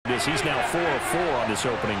as he's now 4 of 4 on this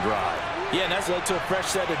opening drive. Yeah, and that's led to a fresh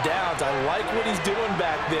set of downs. I like what he's doing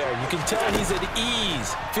back there. You can tell he's at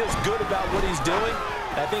ease. Feels good about what he's doing.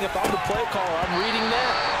 I think if I'm the play caller, I'm reading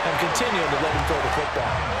that and continuing to let him throw the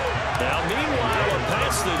football. Now, meanwhile, a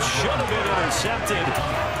pass that should have been intercepted,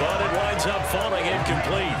 but it winds up falling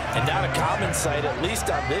incomplete. And not a common sight, at least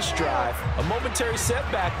on this drive. A momentary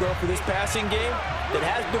setback, though, for this passing game that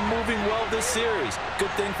has been moving well this series. Good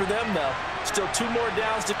thing for them, though. Still 2 more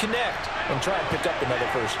downs to connect and try and pick up another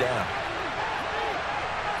first down.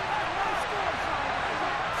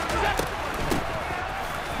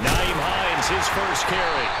 His first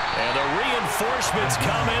carry. And the reinforcements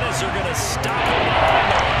come in as they're going to stop him.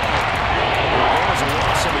 There's a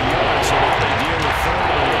loss of a yard, so now they deal with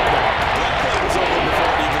 3rd and 11. That play was over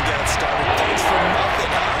before it even got started. Thanks for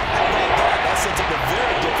nothing, huh? How about that? That sets up a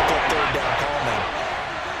very difficult 3rd down call now.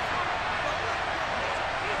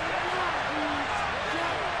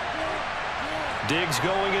 Diggs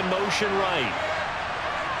going in motion right.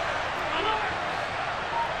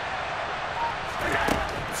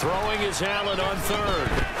 Throwing is Allen on 3rd.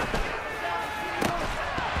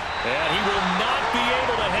 And he will not be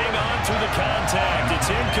able to hang on through the contact. It's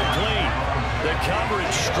incomplete. The coverage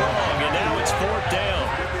strong, and now it's 4th down.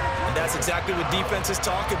 And that's exactly what defenses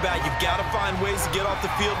talk about. You've got to find ways to get off the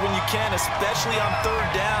field when you can, especially on 3rd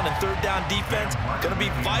down. And 3rd down defense going to be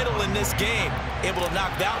vital in this game. Able to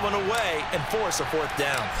knock that one away and force a 4th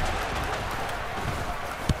down.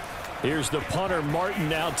 Here's the punter,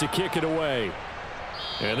 Martin, out to kick it away.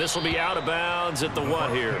 And this will be out of bounds at the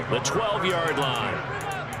what here? The 12-yard line.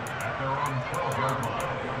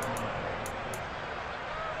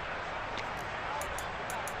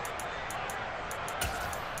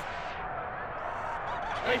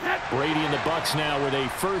 Brady and the Bucs now with a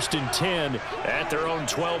 1st and 10 at their own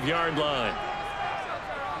 12-yard line.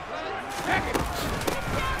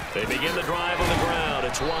 They begin the drive on the ground.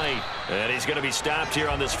 It's White. And he's going to be stopped here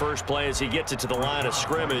on this first play as he gets it to the line of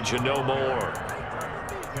scrimmage and no more.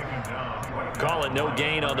 Call it no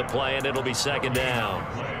gain on the play, and it'll be 2nd down.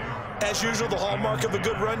 As usual, the hallmark of a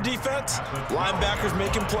good run defense, linebackers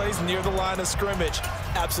making plays near the line of scrimmage.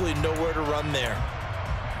 Absolutely nowhere to run there.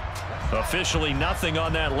 Officially nothing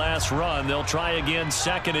on that last run. They'll try again,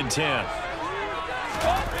 2nd and 10.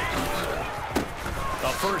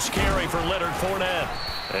 A first carry for Leonard Fournette.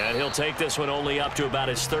 And he'll take this one only up to about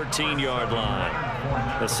his 13-yard line.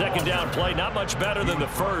 The 2nd down play, not much better than the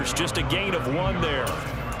first, just a gain of 1 there.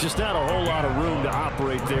 Just not a whole lot of room to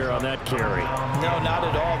operate there on that carry. No, not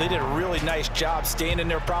at all. They did a really nice job staying in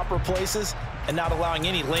their proper places and not allowing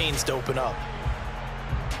any lanes to open up.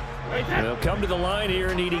 They'll come to the line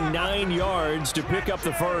here needing 9 yards to pick up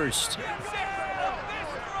the first.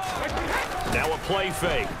 Now a play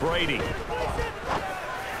fake. Brady.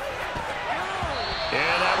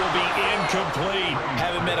 And that will be incomplete.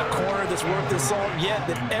 Haven't met a corner that's worth his salt yet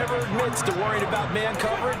that ever admits to worrying about man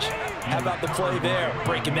coverage. How about the play there,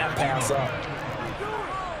 breaking that pass up?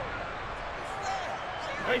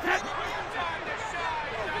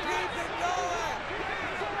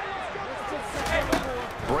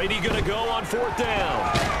 Brady going to go on 4th down.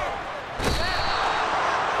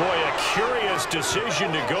 Boy, a curious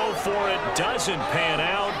decision to go for it. Doesn't pan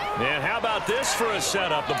out. And how about this for a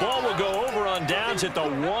setup? The ball will go over on downs at the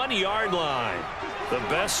 1-yard line. The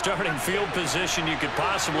best starting field position you could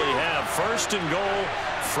possibly have. 1st and goal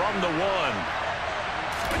from the 1.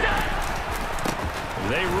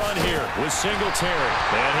 They run here with Singletary.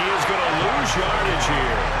 And he is going to lose yardage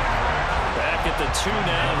here. Back at the 2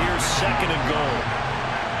 now. Here's 2nd and goal.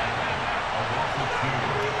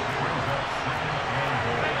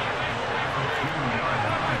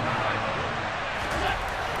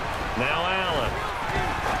 Now Allen.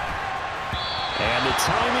 And the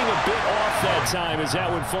timing a bit off that time as that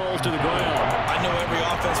one falls to the ground. I know every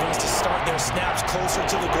offense wants to start their snaps closer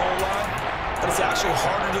to the goal line, but it's actually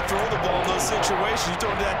harder to throw the ball in those situations. You throw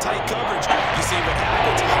into that tight coverage, you see what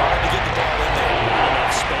happens. Hard to get the ball in there. Not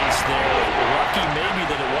enough space there. Lucky maybe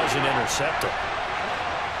that it wasn't intercepted.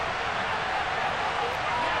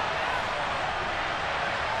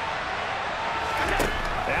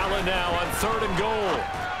 Allen now on 3rd and goal.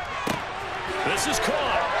 This is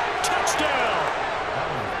caught. Touchdown.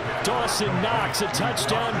 Dawson Knox, a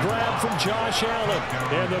touchdown grab from Josh Allen.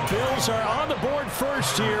 And the Bills are on the board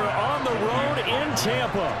first here on the road in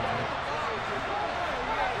Tampa.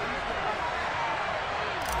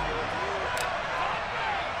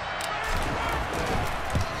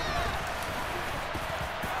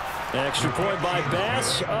 Extra point by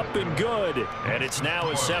Bass, up and good. And it's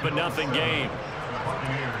now a 7-0 game.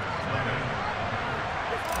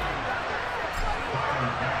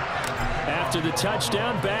 After the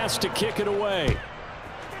touchdown, Bass to kick it away.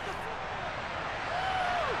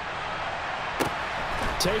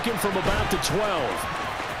 Taken from about the 12.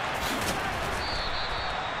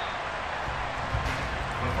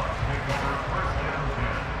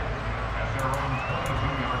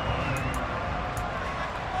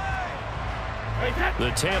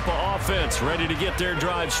 The Tampa offense ready to get their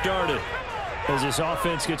drive started. As this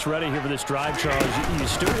offense gets ready here for this drive, Charles, you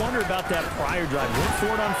still wonder about that prior drive. Went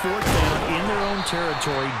for it on 4th down in their own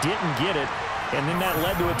territory, didn't get it, and then that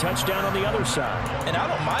led to a touchdown on the other side. And I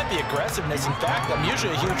don't mind the aggressiveness. In fact, I'm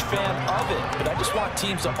usually a huge fan of it, but I just want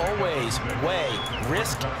teams to always weigh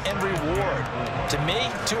risk and reward. To me,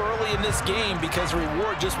 too early in this game because the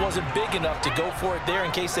reward just wasn't big enough to go for it there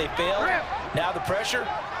in case they failed. Now the pressure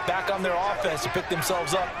back on their offense to pick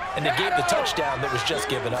themselves up, and they gave the touchdown that was just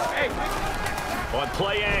given up. On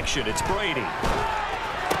play action, it's Brady.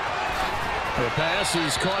 The pass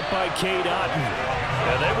is caught by Cade Otton.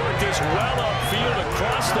 And they work this well upfield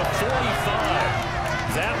across the 45.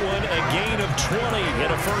 That one a gain of 20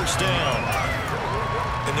 and a first down.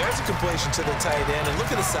 And there's a completion to the tight end. And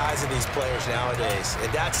look at the size of these players nowadays.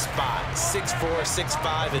 At that spot, 6'4",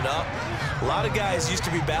 6'5", and up. A lot of guys used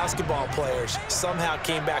to be basketball players, somehow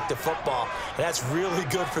came back to football. And that's really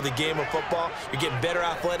good for the game of football. You're getting better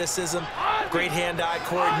athleticism, great hand-eye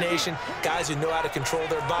coordination, guys who know how to control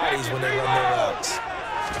their bodies when they run their routes.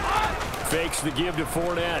 Fakes the give to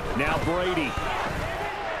Fournette. Now Brady.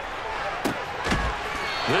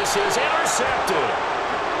 This is intercepted.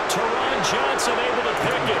 Teron Johnson able to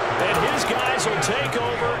pick it, and his guys will take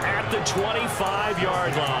over at the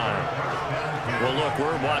 25-yard line. Well, look,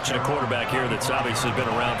 we're watching a quarterback here that's obviously been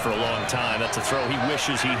around for a long time. That's a throw he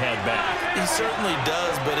wishes he had back. He certainly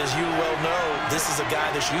does, but as you well know, this is a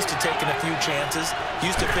guy that's used to taking a few chances,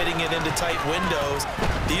 used to fitting it into tight windows.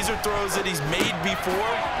 These are throws that he's made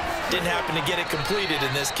before. Didn't happen to get it completed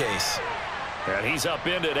in this case. And he's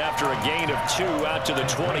upended after a gain of 2 out to the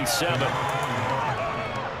 27.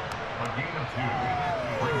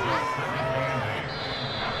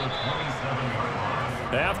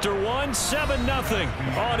 After 1,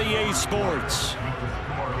 7-0 on EA Sports.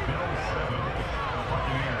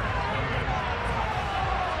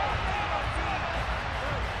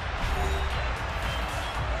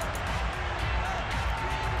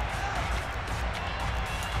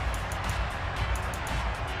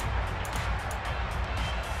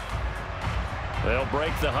 They'll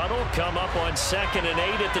break the huddle, come up on 2nd and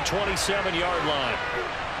 8 at the 27-yard line.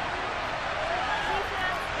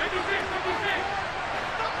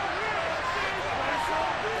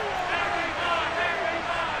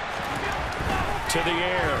 To the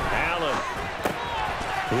air, Allen.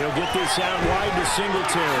 He'll get this out wide to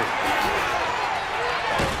Singletary.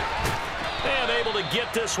 And able to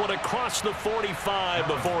get this one across the 45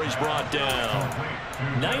 before he's brought down.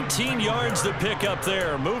 19 yards to pick up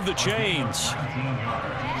there. Move the chains.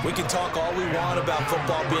 We can talk all we want about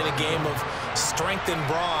football being a game of strength and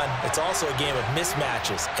brawn. It's also a game of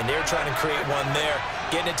mismatches, and they're trying to create one there,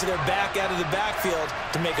 getting it to their back out of the backfield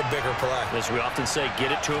to make a bigger play. As we often say, get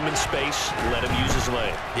it to him in space, let him use his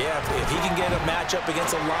leg. Yeah, if he can get a matchup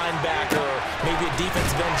against a linebacker or maybe a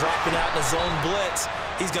defensive end dropping out in a zone blitz,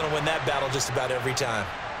 he's going to win that battle just about every time.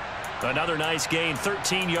 Another nice gain,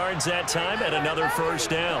 13 yards that time, and another first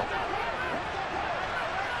down.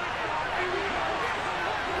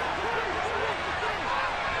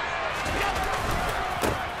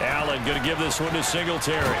 Allen going to give this one to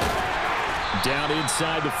Singletary. Down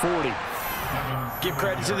inside the 40. Give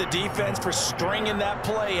credit to the defense for stringing that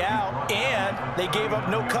play out, and they gave up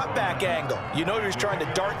no cutback angle. You know he was trying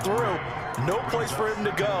to dart through. No place for him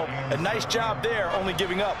to go. A nice job there, only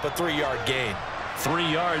giving up a 3-yard gain. 3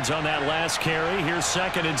 yards on that last carry. Here's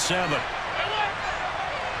 2nd and 7.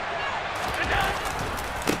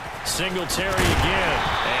 Singletary again.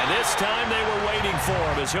 And this time they were waiting for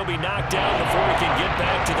him as he'll be knocked down before he can get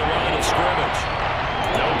back to the line of scrimmage.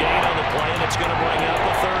 No gain on the play, and it's going to bring out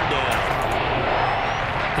the 3rd down.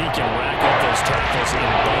 He can rack up those tackles in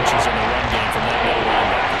bunches in the run game from that middle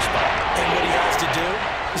linebacker spot. And what he has to do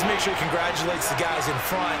is make sure he congratulates the guys in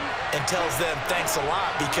front and tells them thanks a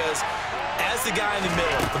lot, because as the guy in the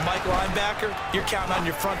middle, the Mike linebacker, you're counting on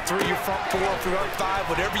your front 3, your front 4, front 5,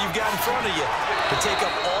 whatever you've got in front of you to take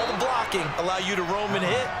up all the blocking, allow you to roam and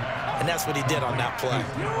hit, and that's what he did on that play.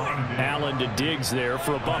 Allen to Diggs there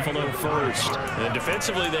for a Buffalo first. And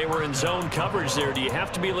defensively, they were in zone coverage there. Do you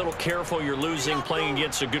have to be a little careful? You're losing, playing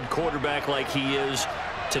against a good quarterback like he is,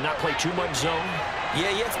 to not play too much zone? Yeah,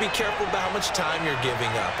 you have to be careful about how much time you're giving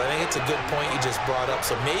up. I think it's a good point you just brought up.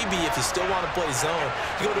 So maybe if you still want to play zone,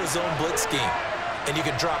 you go to a zone blitz scheme. and you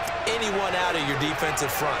can drop anyone out of your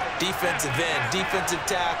defensive front. Defensive end, defensive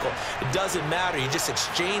tackle. It doesn't matter. You just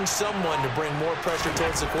exchange someone to bring more pressure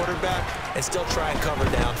towards the quarterback and still try and cover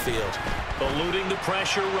downfield. Eluding the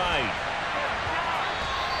pressure right.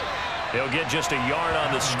 He'll get just a yard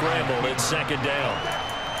on the scramble. It's second down.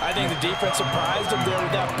 I think the defense surprised him there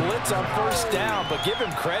with that blitz on first down, but give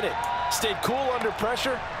him credit. Stayed cool under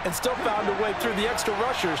pressure and still found a way through the extra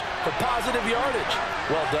rushers for positive yardage.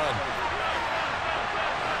 Well done.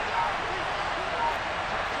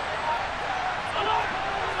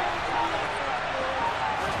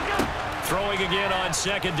 Throwing again on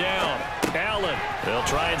second down. Allen. They'll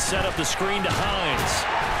try and set up the screen to Hines.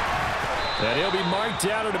 And he'll be marked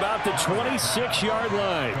down at about the 26-yard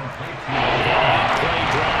line. Play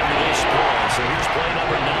drive to this play. So here's play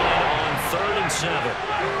number 9 on 3rd and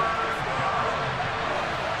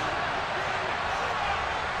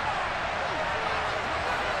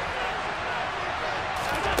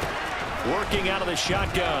 7. Working out of the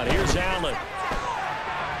shotgun. Here's Allen.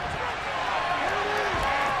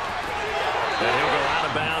 And he'll go out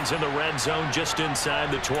of bounds in the red zone just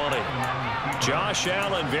inside the 20. Josh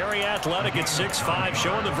Allen, very athletic at 6'5",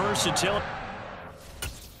 showing the versatility.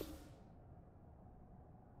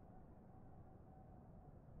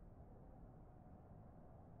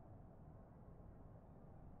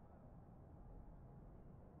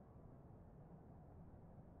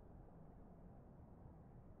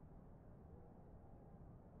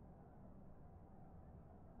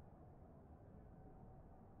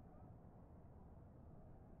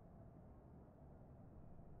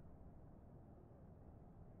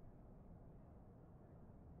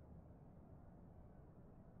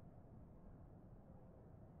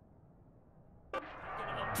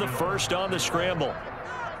 The first on the scramble.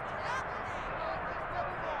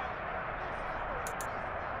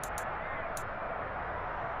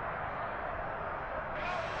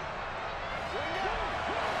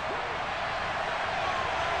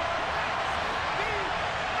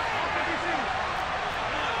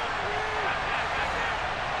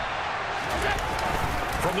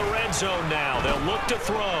 From the red zone now, they'll look to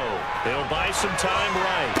throw. They'll buy some time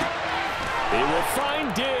right. He will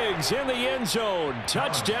find Diggs in the end zone.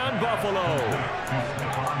 Touchdown, Buffalo.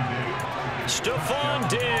 Stephon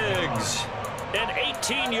Diggs. An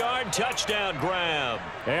 18-yard touchdown grab.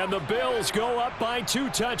 And the Bills go up by 2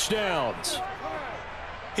 touchdowns.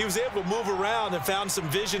 He was able to move around and found some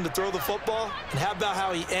vision to throw the football. And how about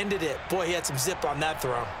how he ended it? Boy, he had some zip on that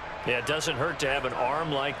throw. Yeah, it doesn't hurt to have an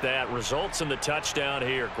arm like that. Results in the touchdown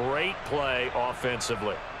here. Great play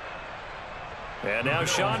offensively. And now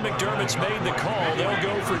Sean McDermott's made the call. They'll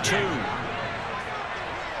go for 2.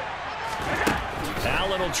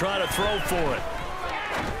 Allen will try to throw for it.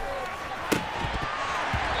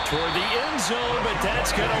 Toward the end zone, but that's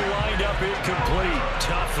going to wind up incomplete.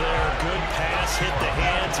 Tough there. Good pass. Hit the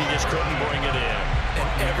hands. He just couldn't bring it in. And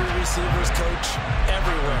every receiver's coach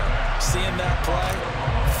everywhere. Seeing that play,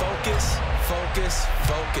 focus, focus,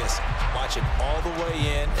 focus. Watch it all the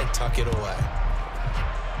way in and tuck it away.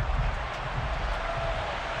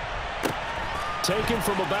 Taken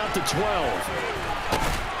from about the 12.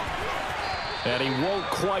 And he won't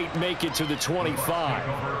quite make it to the 25.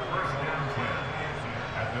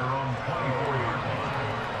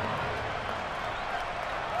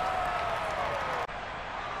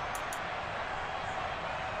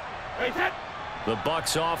 The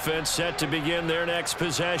Bucs offense set to begin their next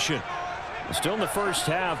possession. Still in the first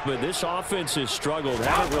half, but this offense has struggled.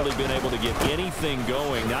 Haven't really been able to get anything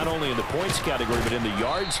going, not only in the points category, but in the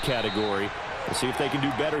yards category. We'll see if they can do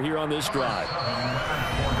better here on this drive.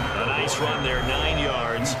 A nice run there, 9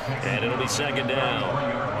 yards, and it'll be second down.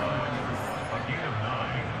 A gain of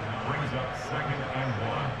 9 brings up 2nd and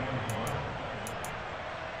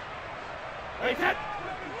 1. Hey, set.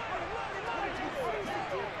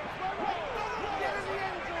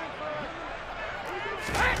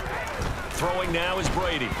 Throwing now is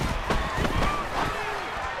Brady.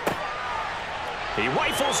 He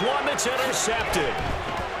rifles one that's intercepted.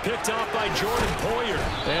 Picked off by Jordan Poyer.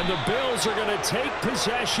 And the Bills are going to take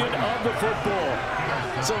possession of the football.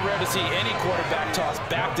 So rare to see any quarterback toss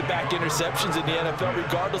back-to-back interceptions in the NFL,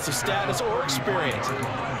 regardless of status or experience.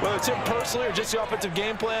 Whether it's him personally or just the offensive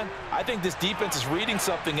game plan, I think this defense is reading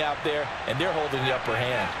something out there, and they're holding the upper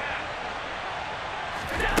hand.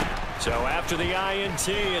 So after the INT,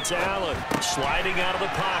 it's Allen sliding out of the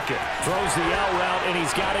pocket. Throws the out route, and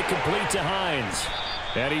he's got it complete to Hines.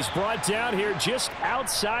 And he's brought down here just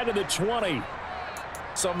outside of the 20.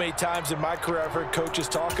 So many times in my career, I've heard coaches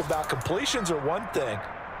talk about completions are one thing,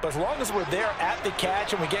 but as long as we're there at the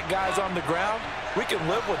catch and we get guys on the ground, we can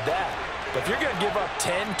live with that. But if you're going to give up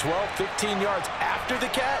 10, 12, 15 yards after the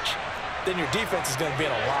catch, then your defense is going to be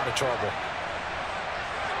in a lot of trouble.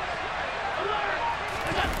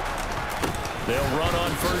 They'll run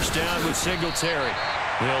on first down with Singletary.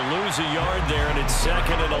 They'll lose a yard there, and it's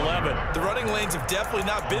 2nd and 11. The running lanes have definitely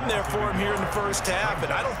not been there for him here in the first half,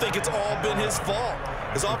 and I don't think it's all been his fault.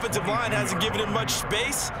 His offensive line hasn't given him much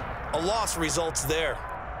space. A loss results there.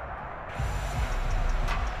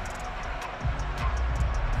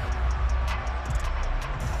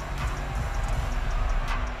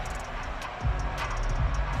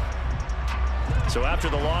 So after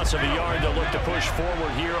the loss of a yard, they'll look to push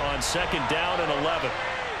forward here on 2nd down and 11.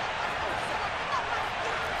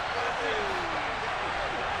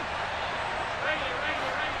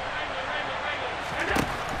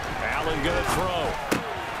 Allen going to throw.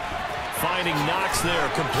 Finding Knox there,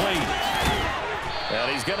 complete.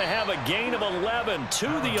 And he's going to have a gain of 11 to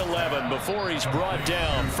the 11 before he's brought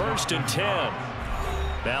down. 1st and 10.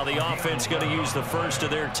 Now the offense going to use the first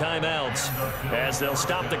of their timeouts as they'll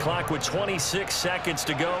stop the clock with 26 seconds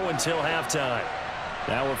to go until halftime.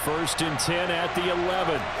 Now we're 1st and 10 at the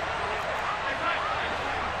 11.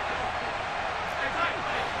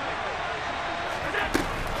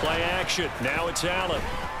 Play action. Now it's Allen.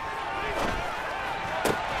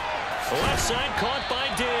 Left side caught by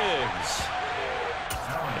Diggs.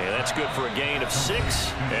 And that's good for a gain of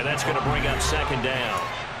 6, and that's going to bring up 2nd down.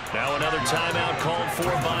 Now another timeout called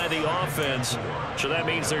for by the offense. So that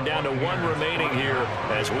means they're down to 1 remaining here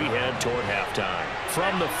as we head toward halftime.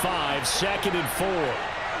 From the 5, 2nd and 4.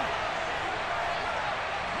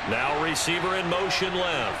 Now receiver in motion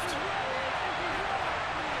left.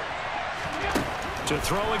 To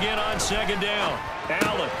throw again on 2nd down.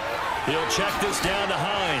 Allen. He'll check this down to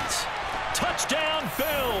Hines. Touchdown,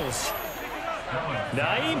 Bills.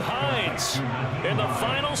 Nyheim Hines in the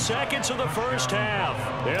final seconds of the first half.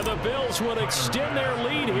 And the Bills will extend their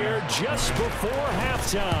lead here just before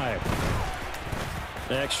halftime.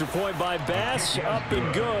 Extra point by Bass, up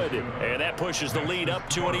and good. And that pushes the lead up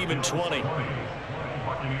to an even 20.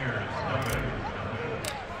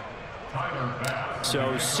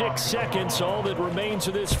 So 6 seconds, all that remains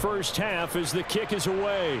of this first half as the kick is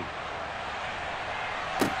away.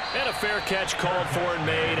 And a fair catch called for and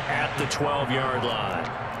made at the 12-yard line. The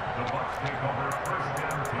Bucs take over 1st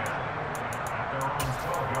and 10 at their own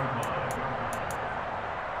 12-yard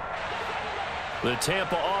line. The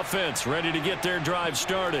Tampa offense ready to get their drive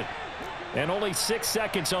started. And only 6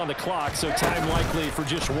 seconds on the clock, so time likely for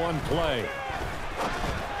just one play.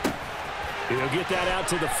 He'll get that out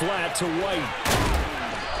to the flat to White.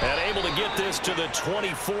 And able to get this to the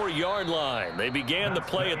 24-yard line. They began the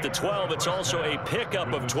play at the 12. It's also a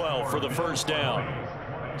pickup of 12 for the first down.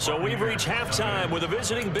 So we've reached halftime with the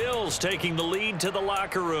visiting Bills taking the lead to the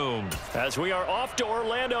locker room. As we are off to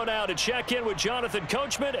Orlando now to check in with Jonathan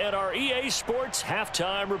Coachman and our EA Sports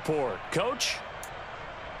halftime report. Coach?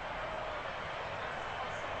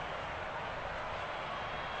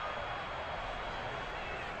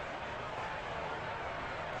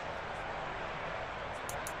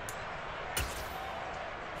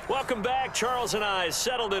 Welcome back. Charles and I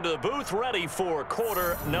settled into the booth, ready for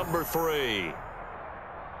quarter number 3.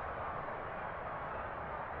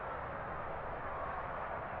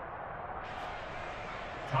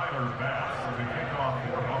 Tyler Bass for the kickoff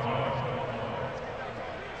for Buffalo.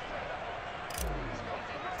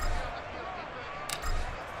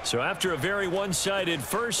 So after a very one-sided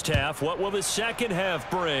first half, what will the second half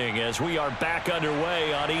bring as we are back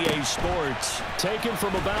underway on EA Sports? Taken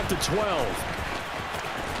from about the 12.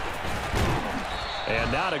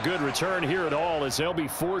 And not a good return here at all as they'll be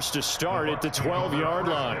forced to start at the 12-yard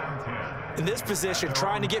line. In this position,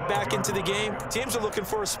 trying to get back into the game, teams are looking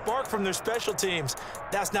for a spark from their special teams.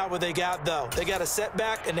 That's not what they got, though. They got a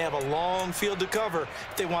setback, and they have a long field to cover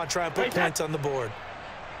if they want to try and put points on the board.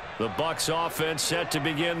 The Bucs offense set to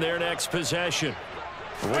begin their next possession.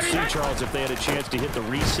 We'll see, Charles, if they had a chance to hit the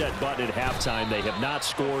reset button at halftime. They have not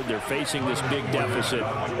scored. They're facing this big deficit.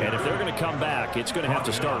 And if they're going to come back, it's going to have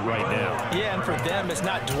to start right now. Yeah, and for them, it's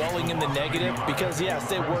not dwelling in the negative because, yes,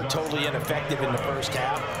 they were totally ineffective in the first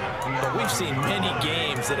half. But we've seen many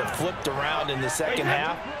games that have flipped around in the second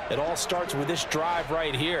half. It all starts with this drive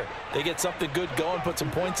right here. They get something good going, put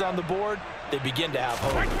some points on the board. They begin to have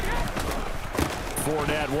hope.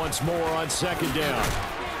 Fournette once more on 2nd down.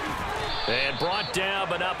 And brought down,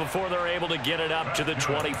 but not before they're able to get it up to the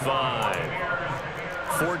 25.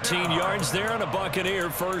 14 yards there on a Buccaneer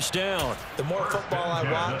first down. The more football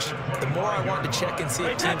I watch, the more I want to check and see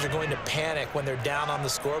if teams are going to panic when they're down on the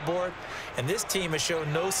scoreboard. And this team has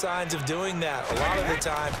shown no signs of doing that. A lot of the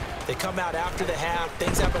time, they come out after the half.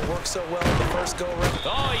 Things haven't worked so well in the first go-around.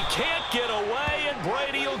 Oh, he can't get away, and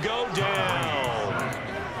Brady will go down.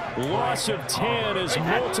 Loss of 10 as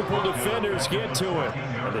multiple defenders get to it.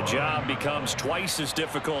 And the job becomes twice as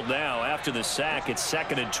difficult now. After the sack, it's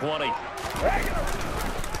 2nd and 20.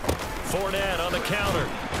 Fournette on the counter.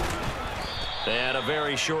 And a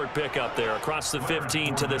very short pickup there across the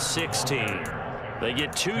 15 to the 16. They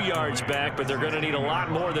get 2 yards back, but they're going to need a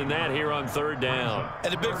lot more than that here on 3rd down.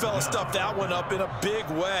 And the big fella stuffed that one up in a big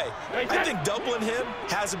way. I think doubling him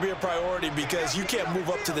has to be a priority because you can't move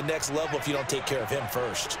up to the next level if you don't take care of him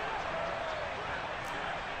first.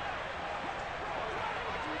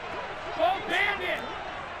 Oh, bandit!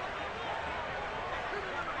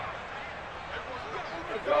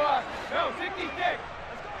 Let's go, no, 66.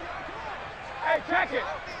 Hey, check it.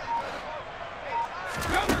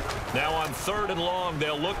 Now on 3rd and long,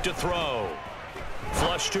 they'll look to throw.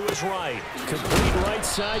 Flush to his right. Complete right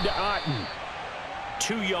side to Otten.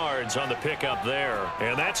 2 yards on the pickup there.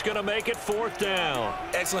 And that's going to make it 4th down.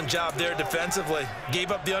 Excellent job there defensively.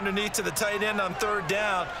 Gave up the underneath to the tight end on 3rd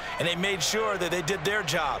down, and they made sure that they did their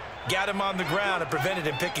job. Got him on the ground and prevented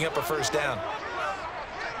him picking up a first down.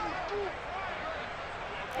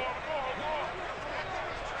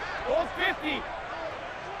 Hold 50.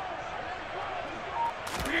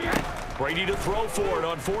 Brady to throw for it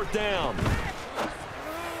on 4th down.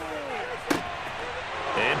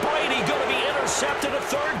 And Brady going to be intercepted a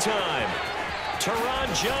 3rd time.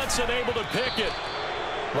 Teron Johnson able to pick it.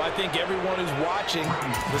 Well, I think everyone who's watching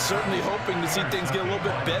was certainly hoping to see things get a little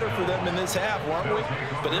bit better for them in this half, weren't we?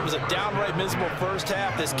 But it was a downright miserable first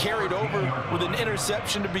half that's carried over with an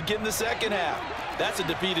interception to begin the second half. That's a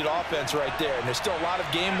defeated offense right there, and there's still a lot of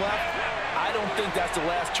game left. I don't think that's the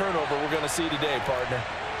last turnover we're going to see today, partner.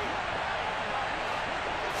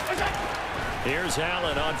 Here's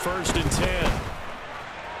Allen on 1st and 10.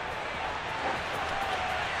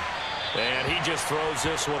 And he just throws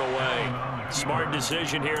this one away. Smart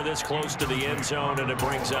decision here this close to the end zone, and it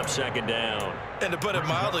brings up 2nd down. And to put it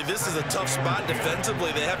mildly, this is a tough spot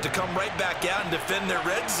defensively. They have to come right back out and defend their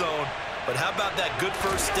red zone. But how about that good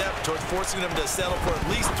first step towards forcing them to settle for at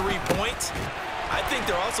least 3 points? I think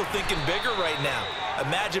they're also thinking bigger right now.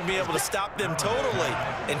 Imagine being able to stop them totally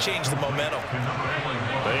and change the momentum.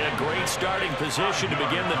 They had great starting position to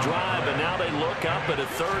begin the drive, and now they look up at a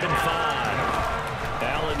 3rd and 5.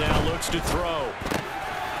 Allen now looks to throw.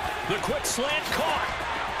 The quick slant caught.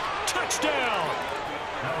 Touchdown.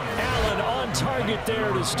 Allen on target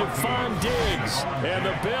there to Stephon Diggs. And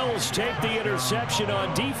the Bills take the interception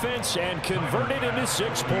on defense and convert it into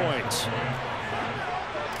 6 points.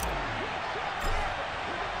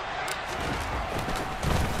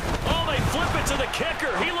 To the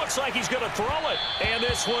kicker. He looks like he's going to throw it. And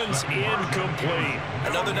this one's incomplete.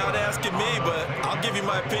 Another not asking me, but I'll give you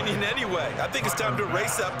my opinion anyway. I think it's time to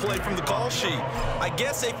erase that play from the call sheet. I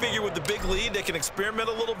guess they figure with the big lead they can experiment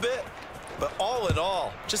a little bit. But all in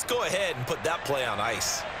all, just go ahead and put that play on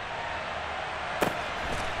ice.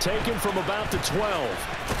 Taken from about the 12.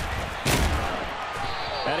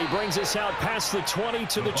 And he brings us out past the 20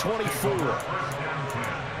 to the 24.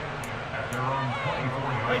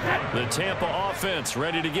 The Tampa offense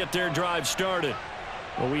ready to get their drive started.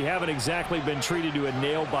 Well, we haven't exactly been treated to a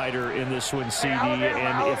nail-biter in this one, CD,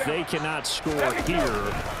 and if they cannot score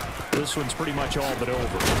here, this one's pretty much all but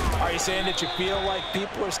over. Are you saying that you feel like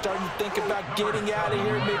people are starting to think about getting out of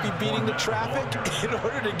here and maybe beating the traffic in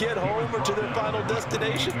order to get home or to their final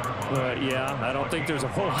destination? Yeah, I don't think there's a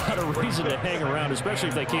whole lot of reason to hang around, especially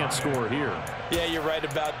if they can't score here. Yeah, you're right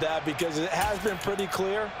about that, because it has been pretty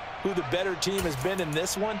clear who the better team has been in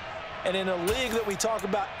this one. And in a league that we talk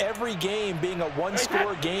about every game being a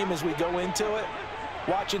one-score game as we go into it,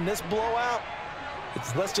 watching this blowout,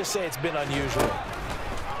 let's just say it's been unusual.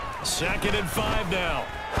 2nd and 5 now.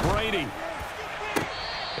 Brady.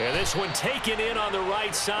 And this one taken in on the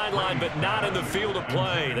right sideline, but not in the field of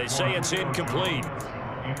play. They say it's incomplete.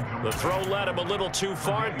 The throw led him a little too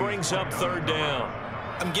far. It brings up 3rd down.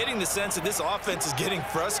 I'm getting the sense that this offense is getting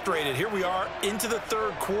frustrated. Here we are into the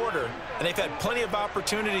 3rd quarter, and they've had plenty of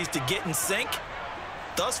opportunities to get in sync.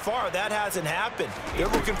 Thus far, that hasn't happened. They're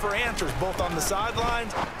looking for answers both on the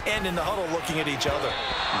sidelines and in the huddle looking at each other.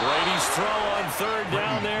 Brady's throw on 3rd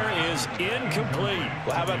down there is incomplete.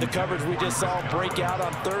 Well, how about the coverage we just saw break out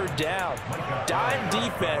on 3rd down? Dime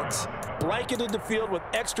defense, blanketed the field with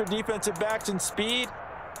extra defensive backs and speed,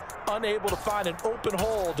 unable to find an open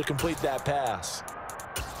hole to complete that pass.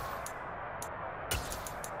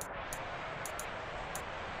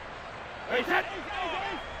 Hey, set.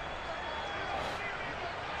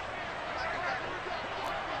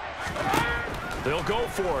 They'll go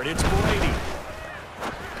for it. It's Brady.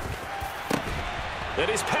 And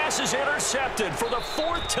his pass is intercepted for the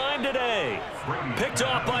 4th time today. Picked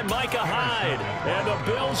off by Micah Hyde. And the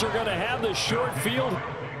Bills are going to have the short field.